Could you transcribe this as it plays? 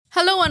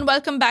Hello and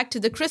welcome back to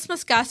the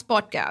Christmas Cast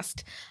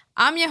podcast.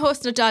 I'm your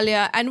host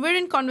Natalia and we're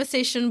in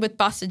conversation with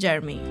Pastor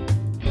Jeremy.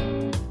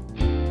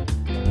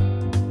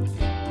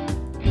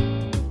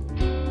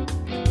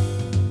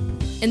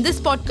 In this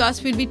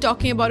podcast, we'll be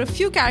talking about a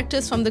few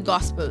characters from the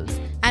Gospels.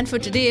 And for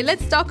today,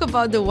 let's talk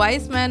about the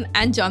wise men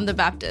and John the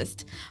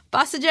Baptist.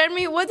 Pastor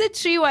Jeremy, what are the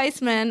three wise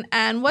men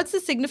and what's the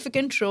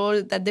significant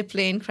role that they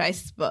play in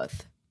Christ's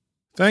birth?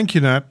 Thank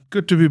you, Nat.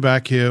 Good to be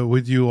back here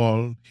with you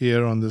all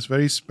here on this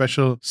very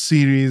special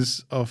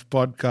series of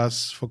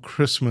podcasts for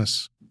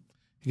Christmas.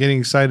 Getting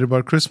excited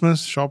about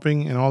Christmas,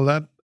 shopping and all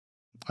that.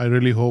 I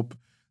really hope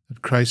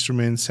that Christ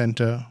remains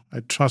center.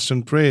 I trust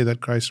and pray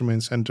that Christ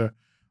remains center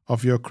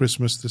of your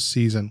Christmas this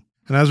season.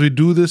 And as we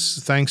do this,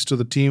 thanks to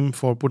the team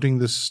for putting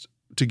this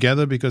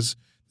together, because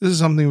this is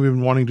something we've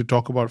been wanting to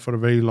talk about for a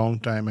very long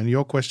time. And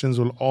your questions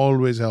will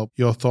always help.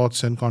 Your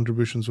thoughts and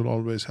contributions will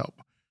always help.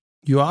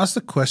 You asked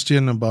the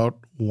question about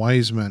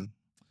wise men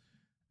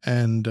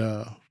and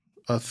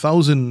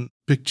 1,000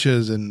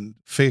 pictures and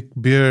fake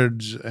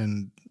beards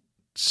and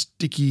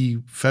sticky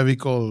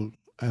Fevicol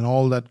and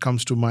all that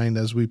comes to mind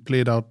as we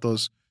played out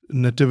those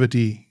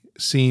nativity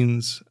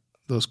scenes,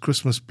 those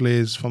Christmas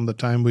plays from the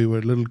time we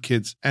were little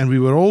kids. And we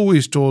were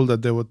always told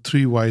that there were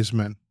three wise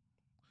men.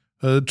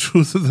 The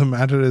truth of the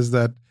matter is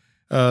that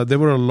there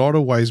were a lot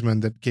of wise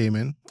men that came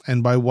in.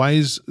 And by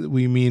wise,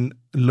 we mean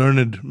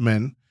learned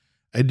men,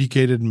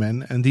 educated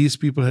men, and these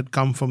people had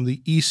come from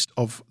the east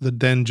of the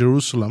then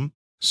Jerusalem.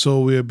 So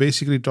we are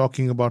basically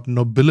talking about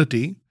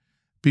nobility,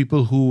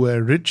 people who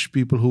were rich,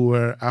 people who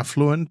were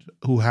affluent,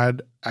 who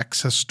had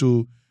access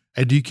to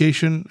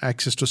education,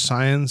 access to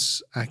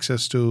science,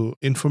 access to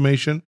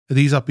information.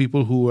 These are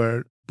people who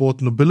were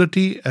both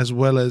nobility as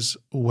well as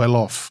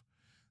well-off.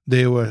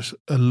 They were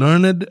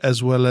learned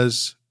as well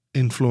as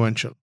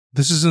influential.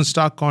 This is in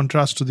stark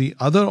contrast to the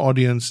other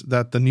audience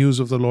that the news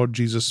of the Lord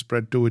Jesus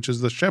spread to, which is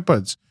the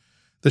shepherds.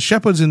 The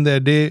shepherds in their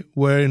day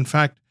were, in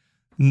fact,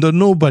 the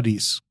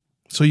nobodies.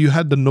 So you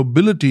had the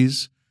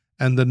nobilities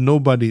and the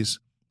nobodies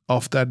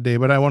of that day.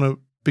 But I want to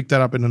pick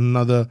that up in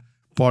another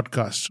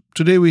podcast.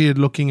 Today we are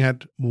looking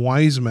at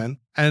wise men,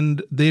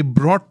 and they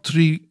brought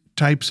three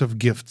types of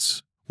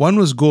gifts. One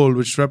was gold,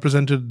 which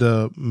represented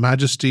the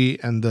majesty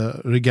and the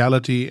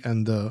regality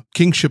and the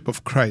kingship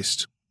of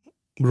Christ,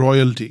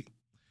 royalty.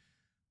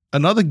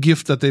 Another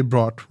gift that they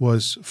brought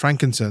was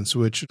frankincense,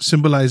 which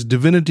symbolized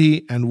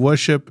divinity and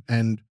worship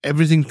and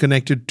everything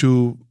connected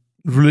to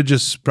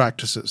religious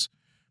practices,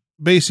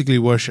 basically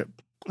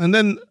worship. And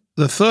then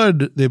the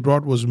third they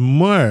brought was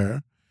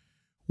myrrh,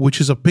 which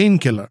is a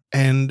painkiller.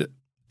 And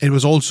it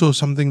was also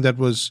something that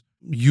was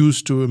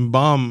used to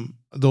embalm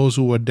those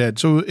who were dead.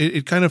 So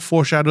it kind of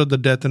foreshadowed the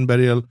death and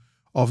burial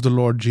of the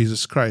Lord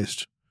Jesus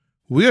Christ.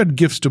 Weird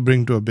gifts to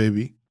bring to a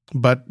baby,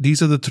 but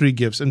these are the three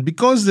gifts. And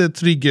because there are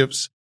three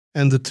gifts,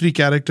 and the three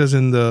characters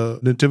in the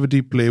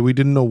nativity play, we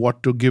didn't know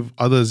what to give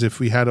others if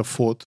we had a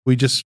fourth. We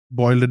just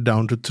boiled it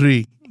down to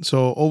three.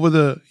 So over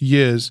the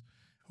years,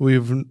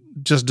 we've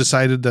just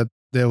decided that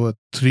there were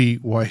three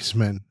wise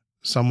men.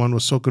 Someone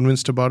was so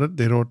convinced about it,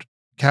 they wrote,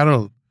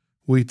 "Carol,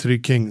 we three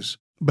kings."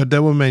 But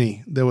there were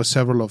many. There were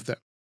several of them.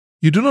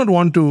 You do not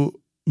want to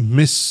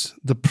miss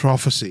the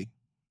prophecy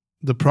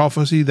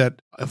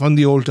that from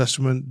the Old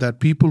Testament,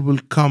 that people will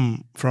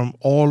come from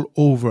all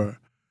over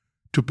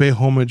to pay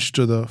homage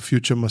to the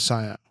future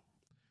Messiah.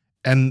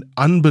 And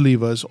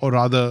unbelievers, or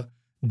rather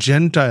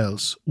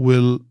Gentiles,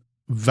 will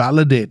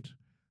validate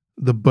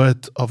the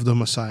birth of the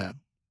Messiah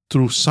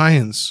through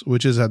science,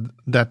 which is at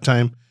that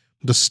time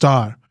the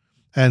star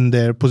and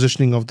their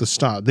positioning of the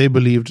star. They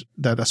believed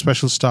that a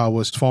special star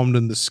was formed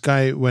in the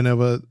sky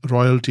whenever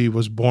royalty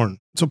was born.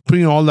 So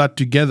putting all that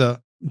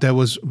together, there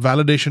was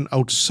validation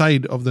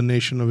outside of the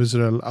nation of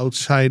Israel,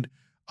 outside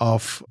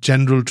of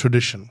general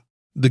tradition.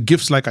 The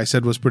gifts, like I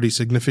said, was pretty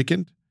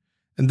significant.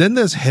 And then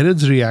there's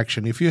Herod's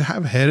reaction. If you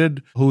have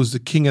Herod, who's the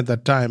king at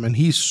that time, and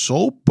he's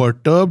so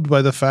perturbed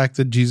by the fact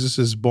that Jesus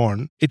is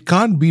born, it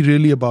can't be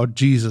really about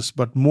Jesus,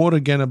 but more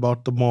again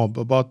about the mob,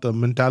 about the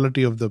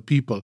mentality of the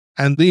people.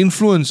 And the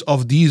influence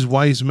of these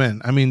wise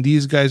men. I mean,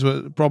 these guys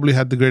probably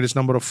had the greatest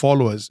number of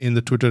followers in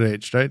the Twitter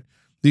age, right?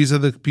 These are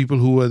the people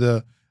who were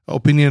the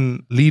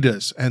opinion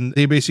leaders, and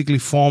they basically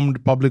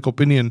formed public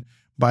opinion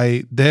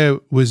by their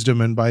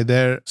wisdom and by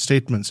their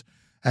statements.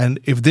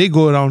 And if they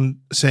go around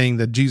saying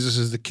that Jesus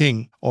is the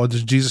king or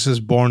that Jesus is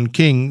born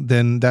king,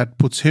 then that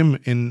puts him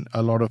in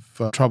a lot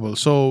of trouble.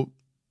 So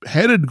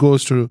Herod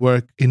goes to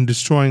work in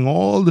destroying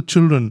all the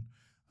children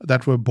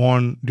that were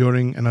born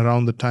during and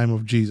around the time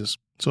of Jesus.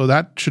 So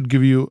that should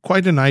give you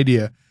quite an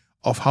idea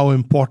of how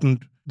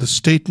important the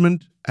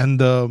statement and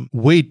the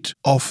weight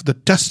of the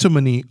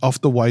testimony of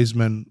the wise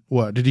men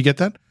were. Did you get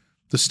that?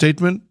 The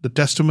statement, the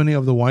testimony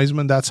of the wise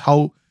men, that's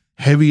how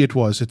heavy it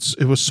was.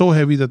 It was so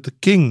heavy that the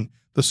king,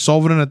 the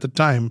sovereign at the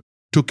time,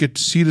 took it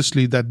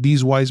seriously that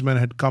these wise men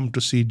had come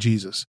to see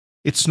Jesus.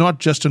 It's not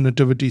just a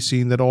nativity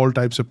scene that all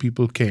types of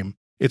people came.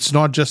 It's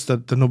not just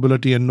that the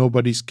nobility and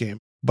nobodies came,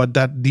 but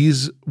that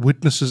these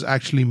witnesses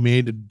actually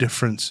made a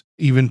difference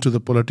even to the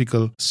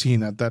political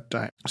scene at that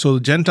time. So the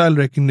Gentile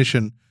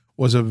recognition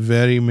was a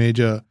very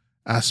major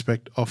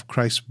aspect of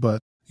Christ's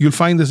birth. You'll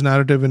find this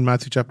narrative in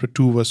Matthew chapter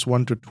 2, verse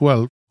 1 to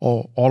 12,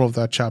 or all of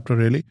that chapter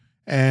really.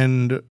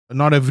 And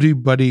not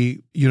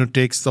everybody,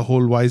 takes the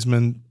whole wise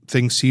men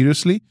thing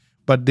seriously,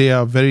 but they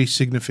are very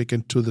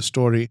significant to the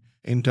story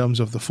in terms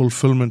of the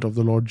fulfillment of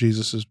the Lord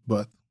Jesus'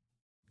 birth.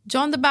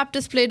 John the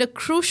Baptist played a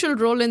crucial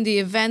role in the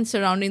events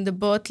surrounding the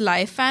birth,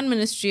 life, and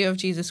ministry of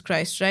Jesus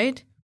Christ,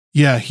 right?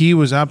 Yeah, he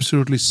was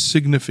absolutely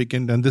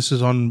significant, and this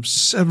is on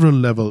several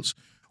levels.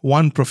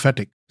 One,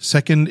 prophetic.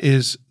 Second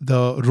is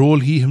the role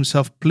he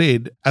himself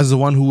played as the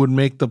one who would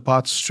make the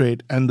path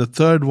straight. And the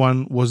third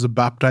one was the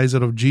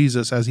baptizer of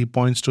Jesus, as he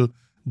points to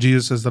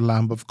Jesus as the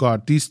Lamb of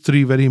God. These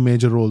three very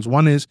major roles.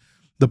 One is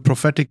the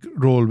prophetic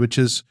role, which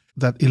is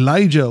that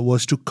Elijah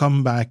was to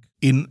come back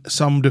in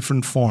some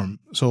different form.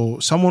 So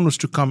someone was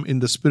to come in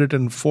the spirit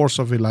and force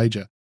of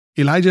Elijah.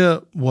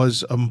 Elijah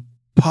was a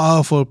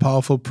powerful,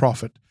 powerful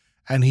prophet,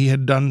 and he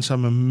had done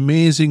some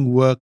amazing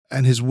work,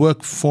 and his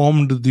work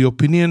formed the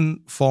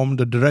opinion, formed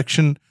the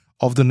direction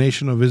of the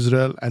nation of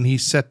Israel, and he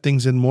set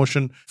things in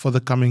motion for the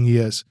coming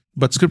years.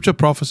 But scripture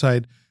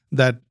prophesied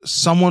that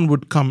someone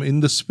would come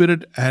in the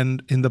spirit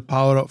and in the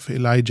power of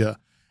Elijah.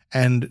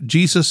 And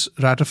Jesus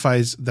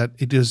ratifies that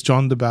it is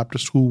John the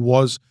Baptist who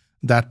was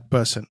that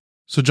person.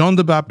 So John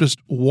the Baptist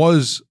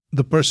was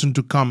the person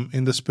to come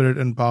in the spirit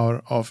and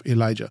power of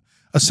Elijah.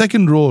 A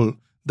second role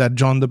that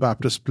John the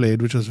Baptist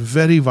played, which was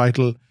very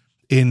vital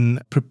in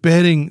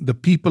preparing the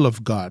people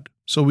of God.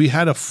 So we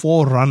had a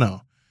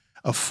forerunner,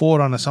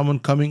 someone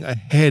coming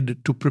ahead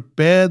to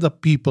prepare the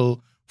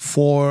people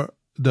for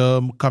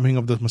the coming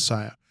of the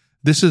Messiah.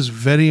 This is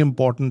very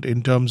important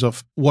in terms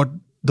of what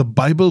the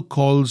Bible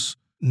calls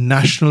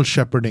national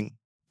shepherding.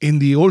 In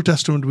the Old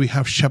Testament, we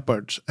have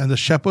shepherds, and the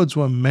shepherds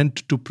were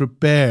meant to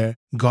prepare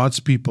God's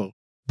people.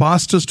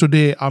 Pastors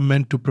today are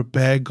meant to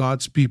prepare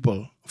God's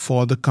people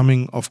for the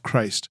coming of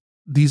Christ.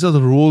 These are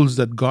the roles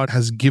that God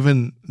has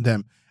given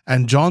them.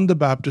 And John the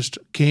Baptist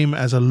came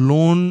as a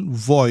lone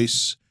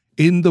voice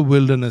in the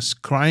wilderness,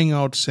 crying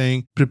out,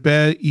 saying,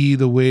 "Prepare ye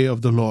the way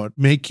of the Lord.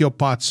 Make your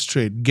path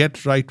straight.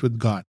 Get right with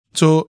God."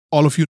 So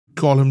all of you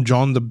call him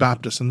John the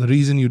Baptist. And the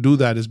reason you do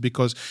that is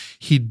because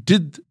he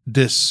did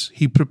this.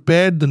 He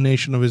prepared the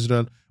nation of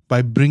Israel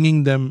by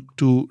bringing them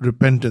to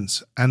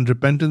repentance. And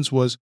repentance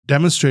was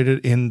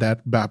demonstrated in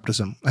that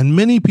baptism. And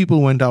many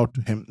people went out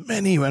to him.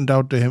 Many went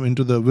out to him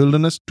into the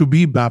wilderness to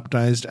be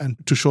baptized and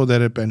to show their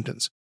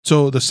repentance.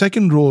 So the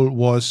second role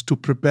was to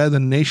prepare the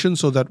nation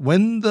so that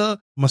when the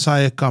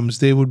Messiah comes,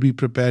 they would be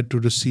prepared to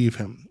receive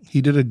him.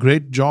 He did a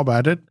great job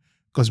at it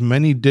because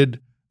many did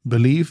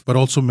believe, but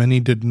also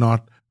many did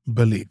not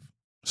believe.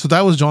 So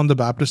that was John the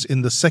Baptist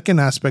in the second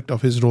aspect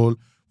of his role,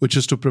 which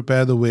is to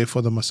prepare the way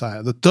for the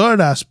Messiah. The third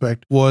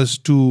aspect was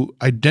to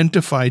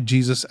identify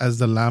Jesus as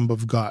the Lamb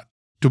of God,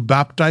 to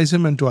baptize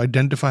him and to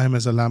identify him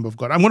as the Lamb of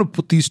God. I'm going to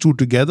put these two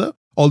together,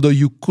 although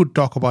you could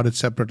talk about it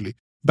separately.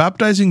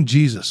 Baptizing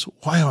Jesus,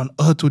 why on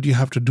earth would you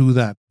have to do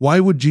that? Why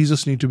would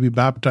Jesus need to be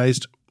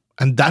baptized?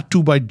 And that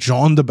too by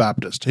John the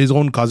Baptist, his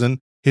own cousin,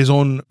 his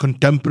own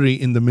contemporary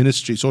in the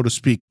ministry, so to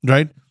speak,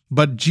 right?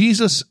 But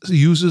Jesus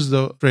uses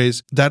the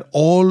phrase that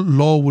all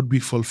law would be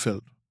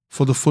fulfilled,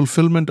 for the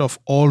fulfillment of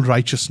all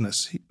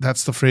righteousness.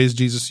 That's the phrase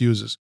Jesus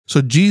uses.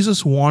 So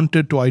Jesus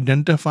wanted to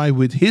identify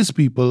with his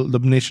people, the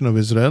nation of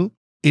Israel,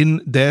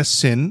 in their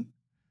sin,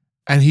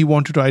 and he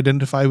wanted to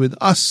identify with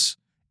us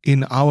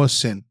in our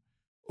sin.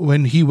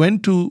 When he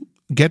went to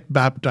get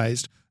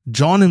baptized,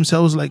 John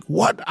himself was like,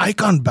 "What? I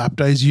can't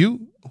baptize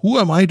you. Who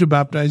am I to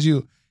baptize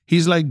you?"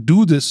 He's like,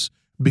 "Do this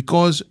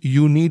because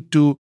you need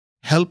to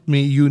help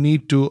me. You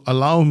need to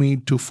allow me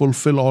to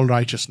fulfill all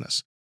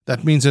righteousness."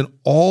 That means in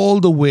all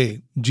the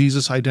way,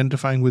 Jesus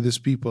identifying with his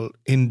people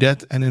in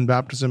death and in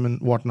baptism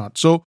and whatnot.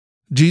 So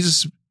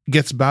Jesus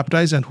gets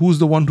baptized, and who's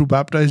the one who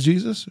baptized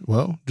Jesus?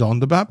 Well, John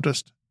the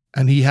Baptist.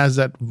 And he has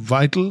that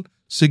vital,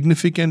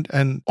 significant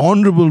and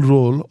honorable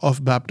role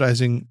of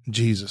baptizing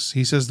Jesus.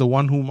 He says, "The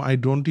one whom I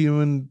don't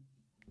even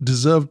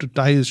deserve to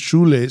tie his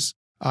shoelace,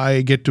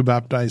 I get to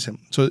baptize him."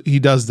 So he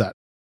does that.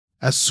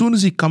 As soon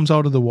as he comes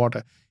out of the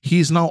water, he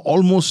is now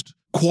almost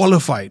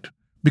qualified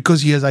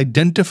because he has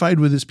identified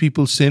with his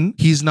people's sin.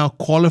 He is now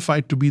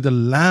qualified to be the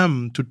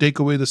lamb to take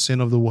away the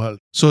sin of the world.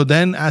 So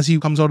then as he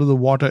comes out of the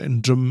water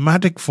in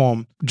dramatic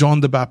form,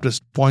 John the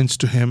Baptist points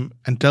to him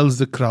and tells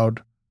the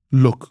crowd,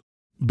 "Look,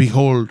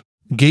 behold,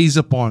 gaze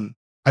upon,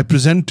 I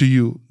present to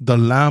you the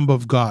Lamb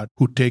of God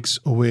who takes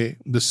away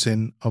the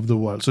sin of the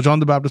world." So John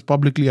the Baptist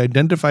publicly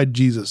identified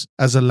Jesus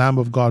as the Lamb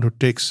of God who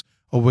takes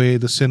away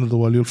the sin of the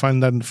world. You'll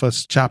find that in the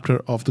first chapter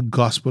of the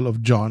Gospel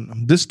of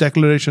John. This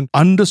declaration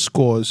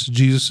underscores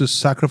Jesus'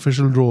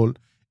 sacrificial role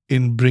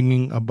in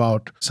bringing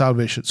about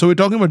salvation. So we're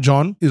talking about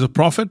John. He's a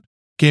prophet,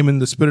 came in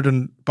the spirit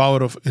and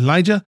power of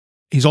Elijah.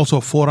 He's also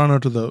a forerunner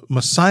to the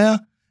Messiah.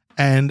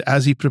 And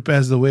as he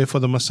prepares the way for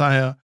the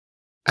Messiah,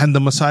 and the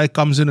Messiah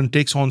comes in and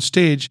takes on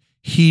stage,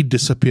 he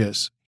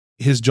disappears.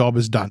 His job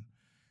is done.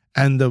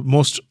 And the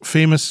most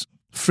famous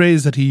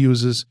phrase that he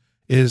uses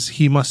is,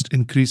 "He must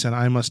increase and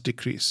I must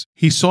decrease."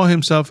 He saw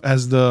himself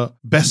as the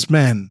best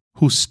man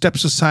who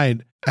steps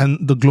aside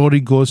and the glory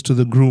goes to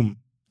the groom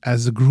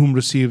as the groom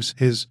receives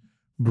his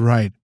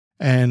bride.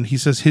 And he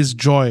says his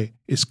joy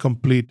is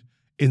complete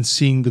in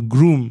seeing the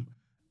groom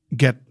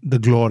get the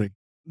glory.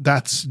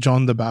 That's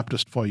John the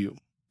Baptist for you.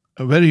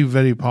 A very,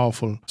 very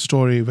powerful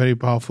story, very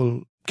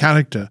powerful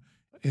character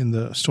in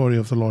the story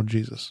of the Lord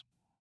Jesus.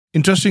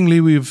 Interestingly,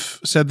 we've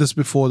said this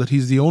before, that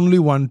he's the only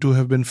one to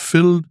have been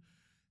filled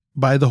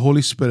by the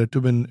Holy Spirit, to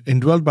have been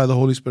indwelt by the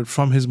Holy Spirit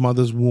from his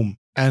mother's womb.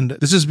 And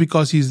this is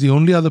because he's the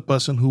only other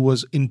person who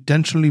was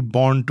intentionally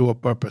born to a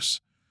purpose.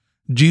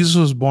 Jesus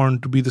was born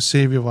to be the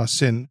Savior of our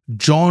sin.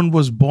 John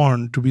was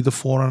born to be the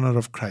forerunner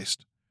of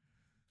Christ.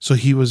 So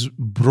he was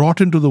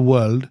brought into the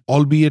world,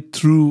 albeit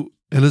through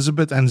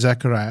Elizabeth and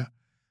Zechariah,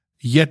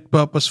 yet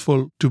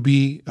purposeful to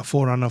be a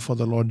forerunner for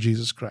the Lord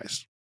Jesus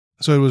Christ.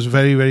 So it was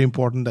very, very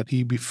important that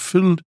he be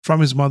filled from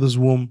his mother's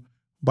womb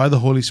by the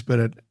Holy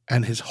Spirit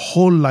and his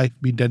whole life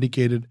be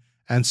dedicated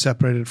and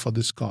separated for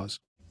this cause.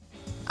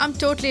 I'm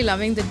totally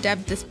loving the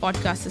depth this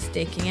podcast is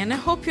taking, and I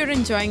hope you're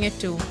enjoying it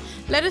too.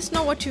 Let us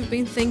know what you've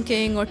been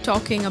thinking or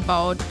talking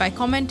about by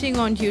commenting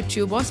on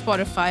YouTube or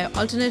Spotify.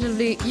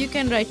 Alternatively, you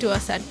can write to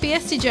us at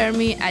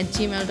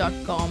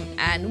pstjeremy@gmail.com,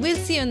 and we'll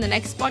see you in the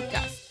next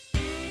podcast.